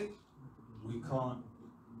market it, we can't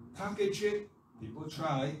package it. People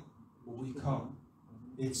try, but we can't.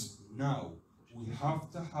 It's now. We have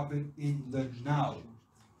to have it in the now.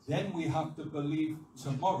 Then we have to believe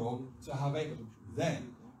tomorrow to have it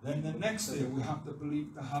then. Then the next day we have to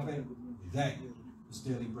believe to have it then. It's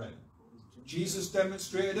daily bread. Jesus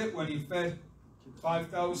demonstrated it when He fed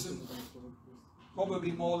 5,000,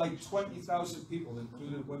 probably more like 20,000 people,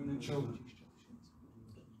 including women and children.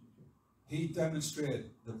 He demonstrated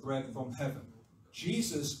the bread from heaven.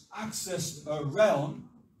 Jesus accessed a realm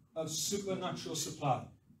of supernatural supply.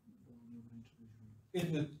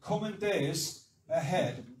 In the coming days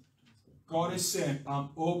ahead, God is saying, I'm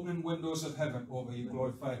opening windows of heaven over your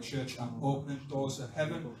glorified church. I'm opening doors of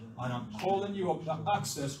heaven, and I'm calling you up to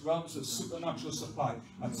access realms of supernatural supply.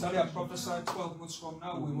 I tell you, I prophesy 12 months from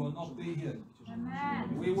now, we will not be here.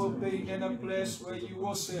 Amen. We will be in a place where you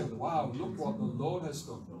will say, wow, look what the Lord has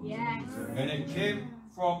done. Yes. And it came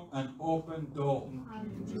from an open door.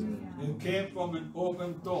 It came from an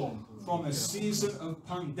open door, from a season of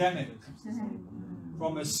pandemic,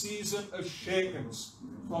 from a season of shakings,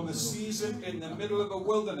 from a season in the middle of a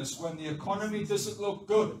wilderness when the economy doesn't look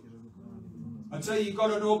good. I tell you, you've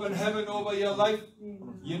got an open heaven over your life.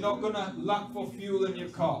 You're not going to lack for fuel in your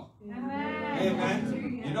car.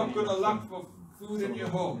 Amen. You're not going to lack for food in your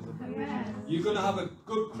home. You're going to have a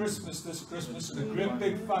good Christmas this Christmas and a great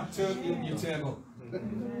big fat turkey on your table.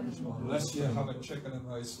 Unless you have a chicken and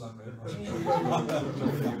rice lamb.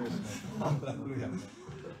 Hallelujah.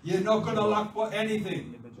 You're not going to lack for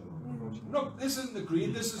anything. No, this isn't the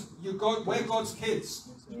greed. This is we're God's kids.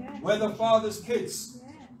 We're the Father's kids.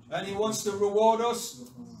 And He wants to reward us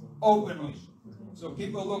openly. So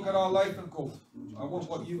people look at our life and go, I want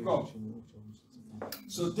what you've got.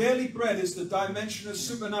 So daily bread is the dimension of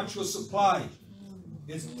supernatural supply.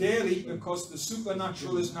 It's daily because the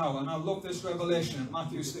supernatural is now. And I love this revelation in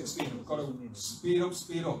Matthew 16. I've got to speed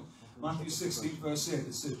up. Matthew 16 verse 8.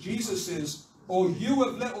 It says, Jesus says, "O you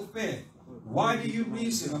of little faith, why do you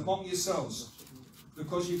reason among yourselves?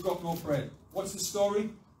 Because you've got no bread." What's the story?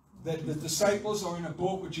 The disciples are in a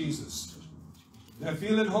boat with Jesus. They're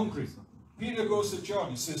feeling hungry. Peter goes to John.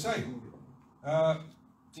 He says, "Hey,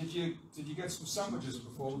 did you get some sandwiches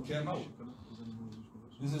before we came out?"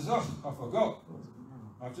 He says, "Oh, I forgot.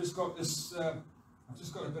 I've just got this. I've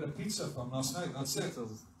just got a bit of pizza from last night. That's it." He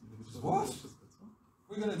says, "What?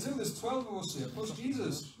 We're going to do this. 12 of us here, plus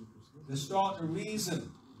Jesus." They start to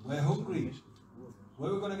reason. We're hungry. Where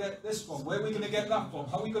are we going to get this from? Where are we going to get that from?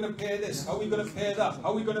 How are we going to pay this? How are we going to pay that? How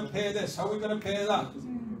are we going to pay this? How are we going to pay that?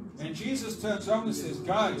 And Jesus turns around and says,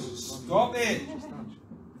 "Guys, stop it."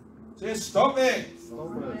 Say, "Stop it.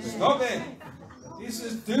 Stop it." He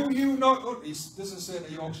says, "Do you not..." He doesn't say it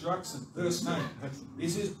in a Yorkshire accent. Verse 9. He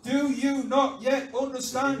says, "Do you not yet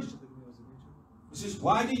understand?" He says,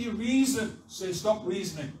 "Why do you reason?" Say, "Stop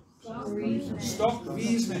reasoning." Stop reasoning. Stop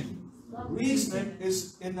reasoning. Reasoning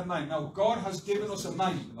is in the mind. Now, God has given us a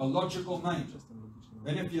mind, a logical mind.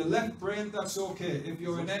 And if you're left brain, that's okay. If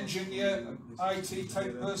you're an engineer, an IT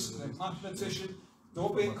type person, a mathematician,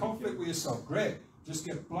 don't be in conflict with yourself. Great. Just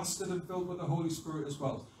get blasted and filled with the Holy Spirit as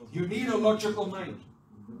well. You need a logical mind.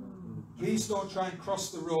 Please don't try and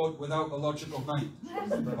cross the road without a logical mind.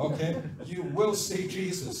 Okay? You will see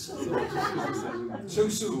Jesus too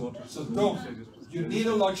soon. So don't. You need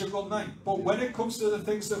a logical mind. But when it comes to the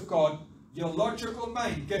things of God, your logical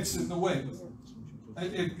mind gets in the way.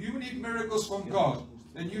 And if you need miracles from God,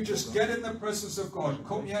 then you just get in the presence of God.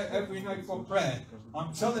 Come here every night for prayer.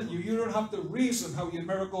 I'm telling you, you don't have to reason how your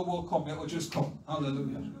miracle will come. It will just come.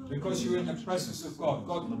 Hallelujah. Because you're in the presence of God.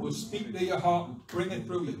 God will speak to your heart and bring it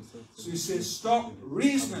through you. So He says, stop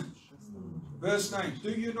reasoning. Verse 9.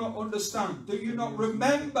 Do you not understand? Do you not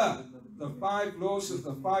remember the 5 loaves of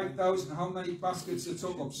the 5,000, how many baskets it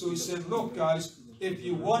took up? So He said, look guys, if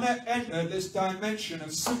you want to enter this dimension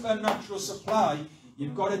of supernatural supply,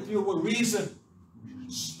 you've got to deal with reason.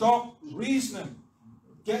 Stop reasoning.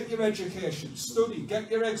 Get your education, study,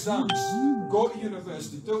 get your exams, go to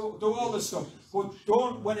university, do all this stuff. But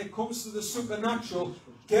don't, when it comes to the supernatural,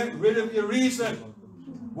 get rid of your reason.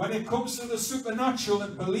 When it comes to the supernatural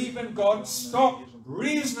and believe in God, stop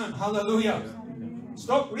reasoning. Hallelujah.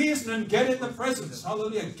 Stop reasoning. Get in the presence.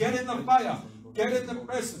 Hallelujah. Get in the fire. Get in the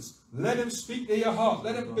presence. Let him speak to your heart.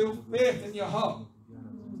 Let him build faith in your heart.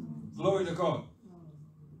 Glory to God.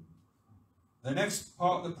 The next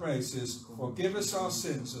part of the prayer says, forgive us our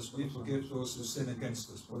sins as we forgive those who sin against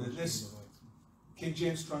us. But in this King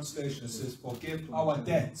James translation, it says, forgive our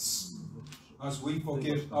debts as we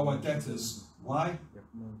forgive our debtors. Why?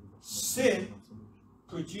 Sin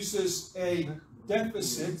produces a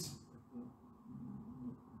deficit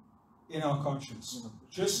in our conscience.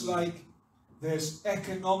 Just like there's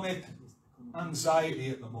economic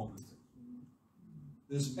anxiety at the moment.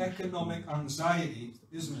 There's economic anxiety,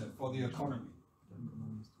 isn't it, for the economy?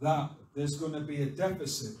 That there's going to be a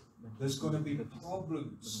deficit. There's going to be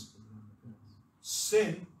problems.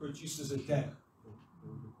 Sin produces a debt.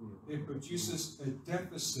 It produces a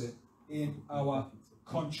deficit in our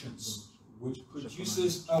conscience, which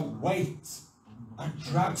produces a weight and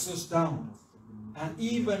drags us down. And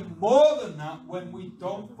even more than that, when we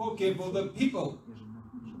don't forgive other people,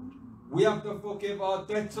 we have to forgive our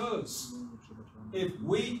debtors. If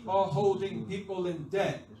we are holding people in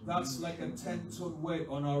debt, that's like a 10-ton weight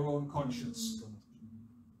on our own conscience.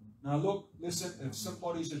 Now look, listen, if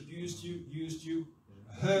somebody's abused you, used you,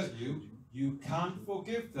 hurt you, you can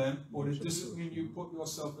forgive them, but it doesn't mean you put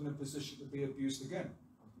yourself in a position to be abused again.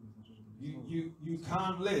 You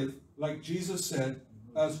can't live, like Jesus said,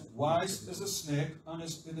 as wise as a snake and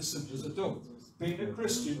as innocent as a dove. Being a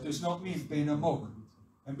Christian does not mean being a mug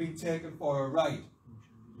and being taken for a ride.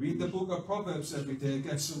 Read the book of Proverbs every day,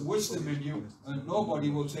 get some wisdom in you, and nobody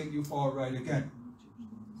will take you for a ride again.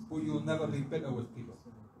 But you'll never be bitter with people.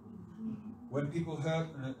 When people hurt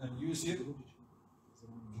and use you,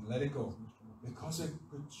 let it go. Because it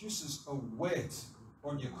produces a weight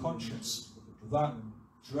on your conscience that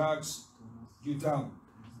drags you down.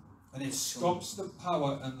 And it stops the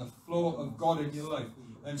power and the flow of God in your life.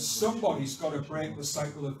 And somebody's got to break the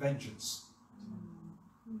cycle of vengeance.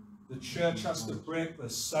 The church has to break the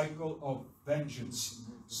cycle of vengeance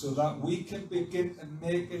so that we can begin to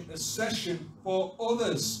make intercession for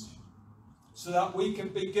others. So that we can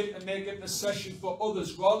begin to make intercession for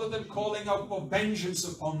others. Rather than calling out for vengeance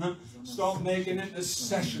upon them, start making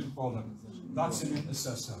intercession for them. That's an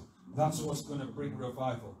intercessor. That's what's going to bring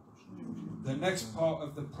revival. The next part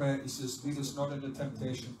of the prayer, he says, lead us not into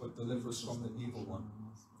temptation, but deliver us from the evil one.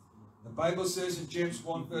 The Bible says in James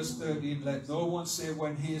 1 verse 13, let no one say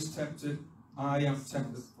when he is tempted, I am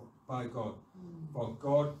tempted by God. For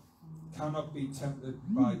God cannot be tempted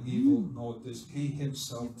by evil, nor does he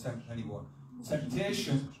himself tempt anyone.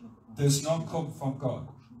 Temptation does not come from God.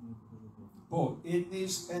 But in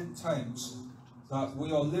these end times that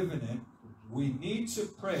we are living in, we need to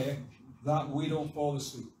pray that we don't fall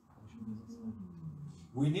asleep.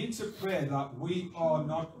 We need to pray that we are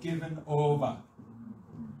not given over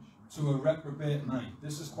to a reprobate mind.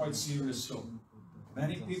 This is quite serious stuff.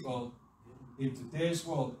 Many people in today's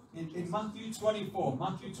world, in Matthew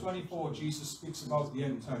 24, Jesus speaks about the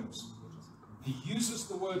end times. He uses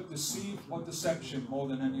the word deceive or deception more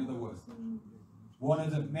than any other word. One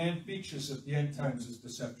of the main features of the end times is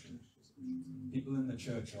deception. People in the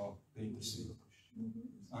church are being deceived.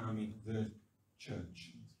 And I mean the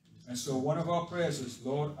church. And so one of our prayers is,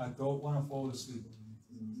 Lord, I don't want to fall asleep.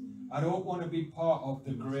 I don't want to be part of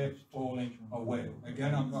the great falling away.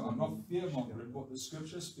 Again, I'm not fear-mongering, but the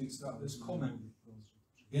scripture speaks that there's coming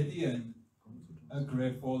in the end a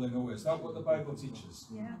great falling away. Is that what the Bible teaches?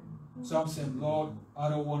 Yeah. So I'm saying, Lord, I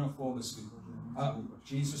don't want to fall asleep.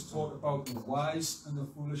 Jesus taught about the wise and the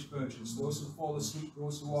foolish virgins, those who fall asleep,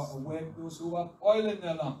 those who are awake, those who have oil in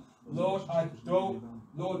their lamp. Lord,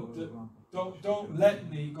 don't let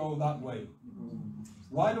me go that way.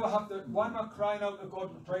 Why am I crying out to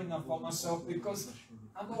God and praying that for myself? Because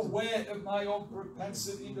I'm aware of my own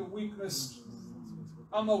propensity to weakness.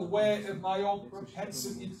 I'm aware of my own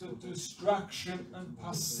propensity to distraction and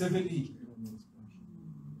passivity.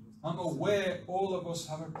 I'm aware all of us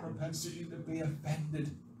have a propensity to be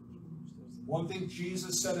offended. One thing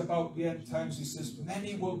Jesus said about the end times, he says,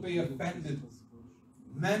 many will be offended.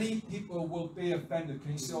 Many people will be offended.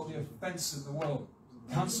 Can you see all the offense in the world?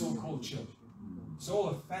 Cancel culture. It's all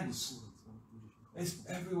offense. It's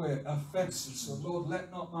everywhere, offense. And so, Lord,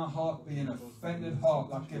 let not my heart be an offended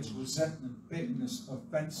heart that gets resentment, bitterness,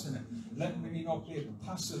 offense in it. Let me not be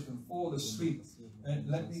passive and fall asleep. And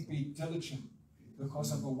let me be diligent,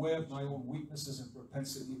 because I'm aware of my own weaknesses and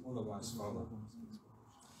propensity otherwise, Father.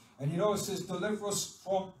 And you know, it says, deliver us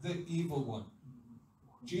from the evil one.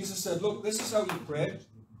 Jesus said, look, this is how you pray.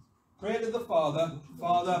 Pray to the Father,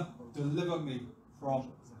 Father, deliver me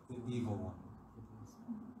from the evil one.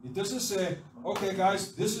 It doesn't say, okay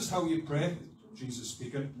guys, this is how you pray, Jesus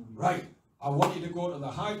speaking, right, I want you to go to the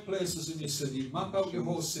high places in your city, map out your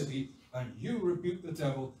whole city, and you rebuke the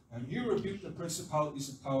devil, and you rebuke the principalities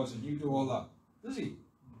and powers, and you do all that. Does he?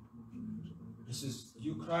 He says,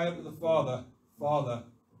 you cry out to the Father, Father,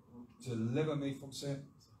 deliver me from sin.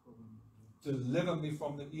 Deliver me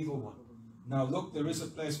from the evil one. Now look, there is a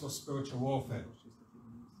place for spiritual warfare.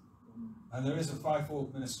 And there is a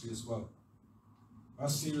fivefold ministry as well.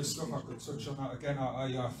 That's serious stuff. I could touch on that again.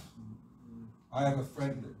 I have a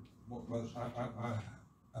friend,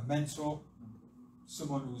 a mentor,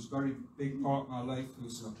 someone who's a very big part of my life,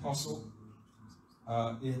 who's an apostle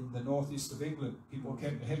in the northeast of England. People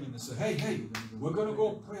came to him and they said, hey, we're going to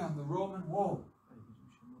go pray on the Roman wall.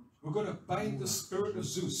 We're going to bind the spirit of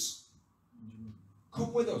Zeus.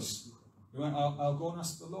 Come with us. He went, I'll go and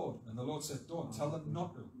ask the Lord. And the Lord said, don't, tell them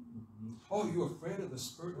not to. Oh, you're afraid of the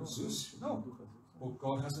spirit of Zeus? No. Well,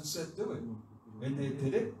 God hasn't said do it. And they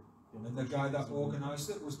did it. And the guy that organized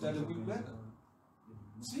it was dead a week later.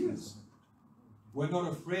 Serious. We're not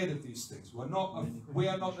afraid of these things. We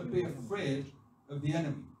are not to be afraid of the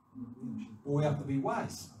enemy. But we have to be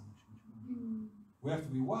wise. We have to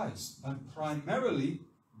be wise. And primarily,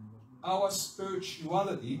 our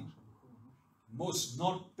spirituality must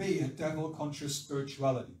not be a devil-conscious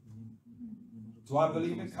spirituality. Do I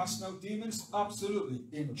believe in casting out demons? Absolutely.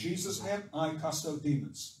 In Jesus' name, I cast out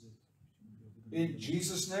demons. In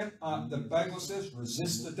Jesus' name, the Bible says,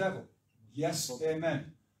 resist the devil. Yes,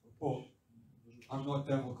 amen. But I'm not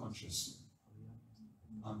devil-conscious.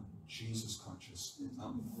 I'm Jesus-conscious.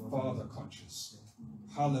 I'm Father-conscious.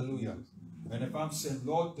 Hallelujah. And if I'm saying,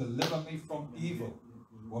 Lord, deliver me from evil,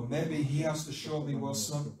 well, maybe he has to show me, well,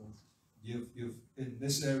 son, you've in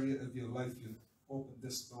this area of your life, you've opened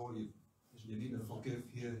this door, you need to forgive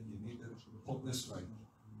here, you need to put this right.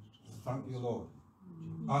 Thank you, Lord.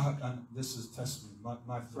 And this is testimony.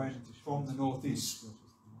 My friend from the northeast,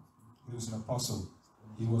 he was an apostle,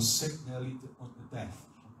 he was sick nearly unto death.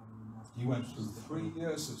 He went through 3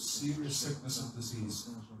 years of serious sickness and disease,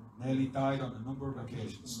 nearly died on a number of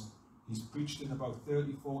occasions. He's preached in about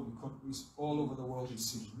 30, 40 countries all over the world. He's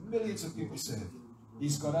seen millions of people saved.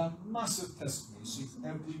 He's got a massive testimony. He's seen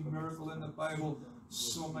every miracle in the Bible.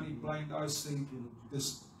 So many blind eyes see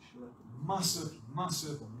this massive,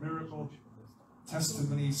 massive miracle,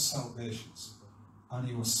 testimonies, salvations. And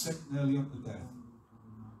he was sick nearly unto death.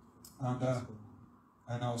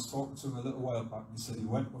 And I was talking to him a little while back, and he said he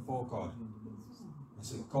went before God. He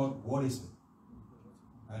said, God, what is it?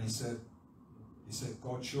 And he said,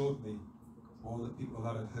 God showed me all the people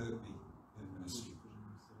that had hurt me in ministry.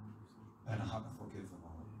 And I had to forgive them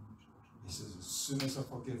all. He says, as soon as I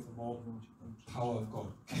forgive them all, the power of God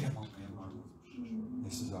came on me and my life. He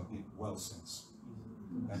says, I've been well since.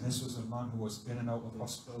 And this was a man who was in and out of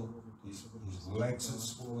hospital. His legs had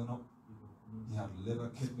swollen up. He had liver,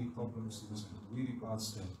 kidney problems. He was in a really bad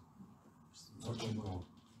state. Touching God.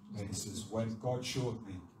 And he says, when God showed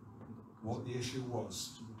me what the issue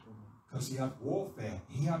was, because he had warfare,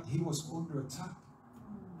 he was under attack.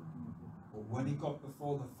 But when he got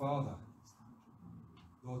before the Father,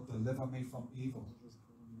 Lord, deliver me from evil.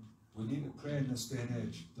 We need to pray in this day and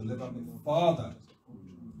age. Deliver me, Father.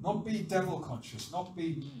 Not be devil conscious, not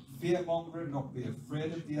be fear mongering, not be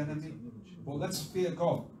afraid of the enemy, but let's fear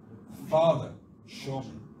God. Father, show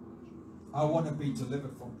me. I want to be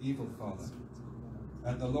delivered from evil, Father.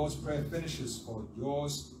 And the Lord's Prayer finishes, for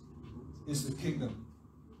yours is the kingdom,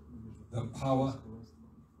 the power,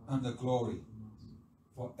 and the glory,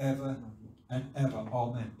 forever and ever.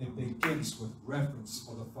 Amen. It begins with reverence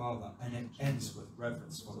for the Father, and it ends with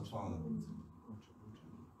reverence for the Father.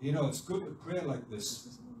 You know, it's good to pray like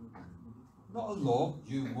this. Not a law,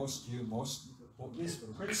 you must, but this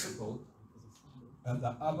principle of the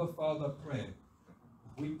Abba Father prayer.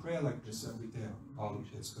 If we pray like this every day,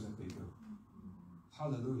 it's going to be good.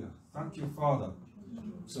 Hallelujah. Thank you, Father.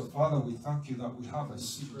 So, Father, we thank you that we have a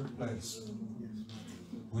secret place.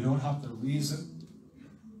 We don't have to reason.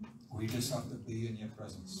 We just have to be in your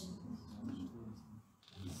presence.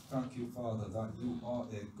 We thank you, Father, that you are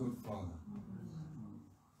a good Father.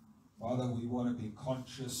 Father, we want to be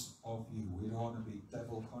conscious of you. We don't want to be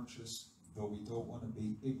devil conscious, though we don't want to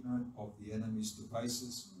be ignorant of the enemy's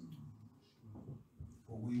devices.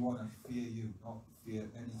 But we want to fear you, not fear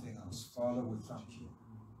anything else. Father, we thank you.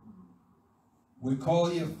 We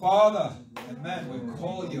call you Father. Amen. We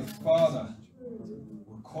call you Father.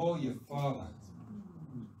 We call you Father.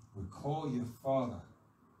 We call you Father.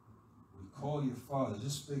 We call you Father.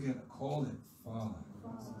 Just begin to call him Father.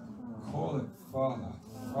 Call him Father,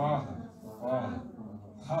 Father, Father.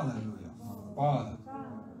 Hallelujah. Father,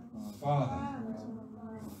 Father,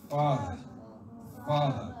 Father,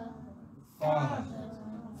 Father, Father,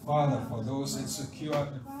 Father. For those insecure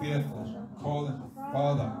and fearful, call him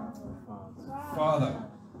Father, Father,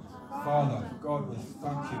 Father. God, we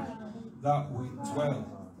thank you that we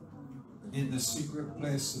dwell in the secret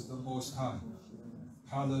place of the Most High.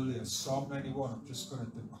 Hallelujah. Psalm 91. I'm just going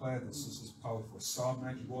to declare this. This is powerful. Psalm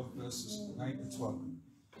 91 verses 9 to 12.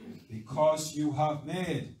 Because you have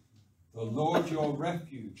made the Lord your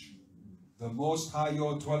refuge, the Most High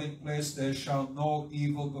your dwelling place, there shall no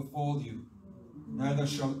evil befall you, neither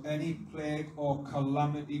shall any plague or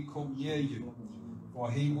calamity come near you.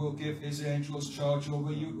 For he will give his angels charge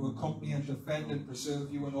over you to accompany and defend and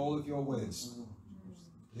preserve you in all of your ways.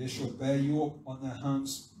 They shall bear you up on their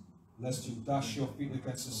hands, lest you dash your feet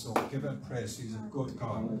against the stone. Give him praise. He's a good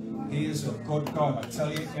God. He is a good God. I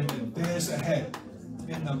tell you, in the days ahead,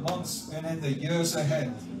 in the months and in the years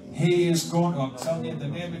ahead, he is going to, I'm telling you in the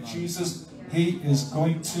name of Jesus, he is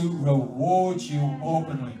going to reward you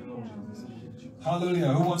openly.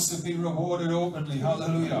 Hallelujah. Who wants to be rewarded openly?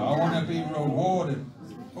 Hallelujah. I want to be rewarded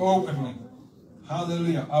openly.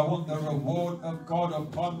 Hallelujah. I want the reward of God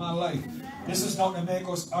upon my life. This is not to make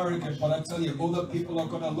us arrogant, but I tell you, other people are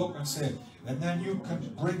going to look and say, and then you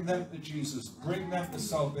can bring them to Jesus, bring them to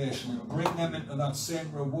salvation, and bring them into that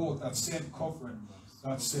same reward, that same covering,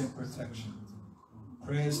 that same protection.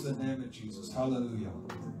 Praise the name of Jesus. Hallelujah.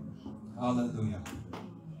 Hallelujah.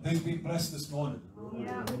 Who's been blessed this morning?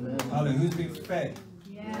 Yeah. Hallelujah. Who's been fed?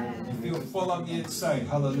 Yeah. You feel full on the inside.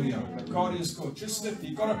 Hallelujah. God is good. Just if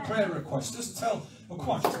you've got a prayer request, just tell, oh, come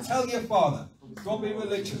on, just tell your Father. Don't be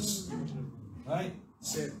religious. Right?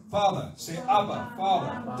 Say Father. Say Abba,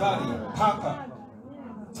 Father, Daddy, Papa.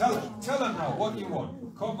 Tell him now what you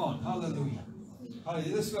want. Come on. Hallelujah.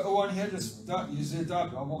 Hallelujah. This little one here, just you say,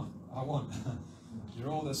 Dad, I want. Your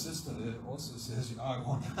older sister also says, I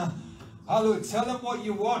want. Hallelujah. Tell him what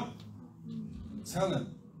you want. Tell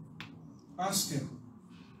him. Ask him.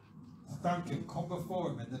 Thank him. Come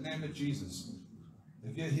before him in the name of Jesus.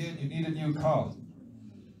 If you're here and you need a new car,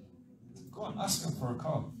 go on, ask him for a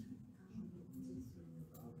car.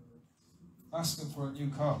 Ask him for a new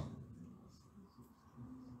car.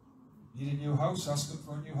 Need a new house? Ask him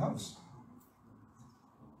for a new house.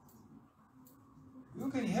 You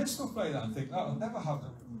can hear stuff like that and think, that'll never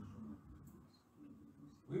happen.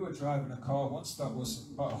 We were driving a car once that was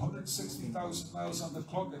about 160,000 miles on the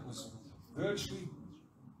clock. It was virtually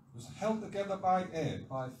held together by air,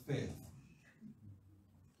 by faith.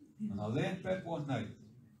 And I lay in bed one night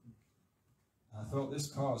and I thought,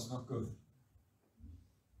 this car is not good.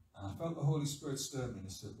 And I felt the Holy Spirit stir me and he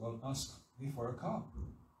said, well, ask me for a car.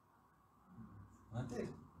 And I did.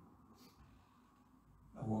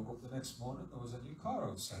 I woke up the next morning, there was a new car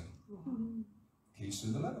outside. Keys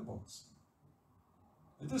through the letterbox.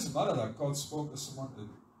 It doesn't matter that God spoke to someone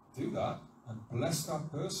to do that and bless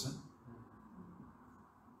that person.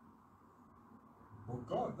 But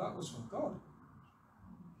God, that was from God.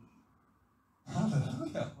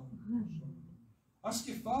 Hallelujah. Ask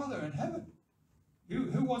your Father in heaven.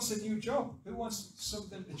 Who wants a new job? Who wants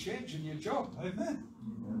something to change in your job? Amen.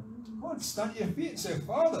 Come on, stand to your feet and say,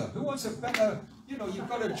 Father, who wants a better, you've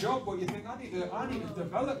got a job, but you think, I need to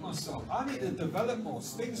develop myself. I need to develop more.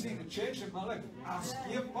 Things need to change in my life. Ask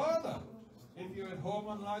your Father. If you're at home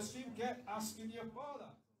on live stream, get asking your Father.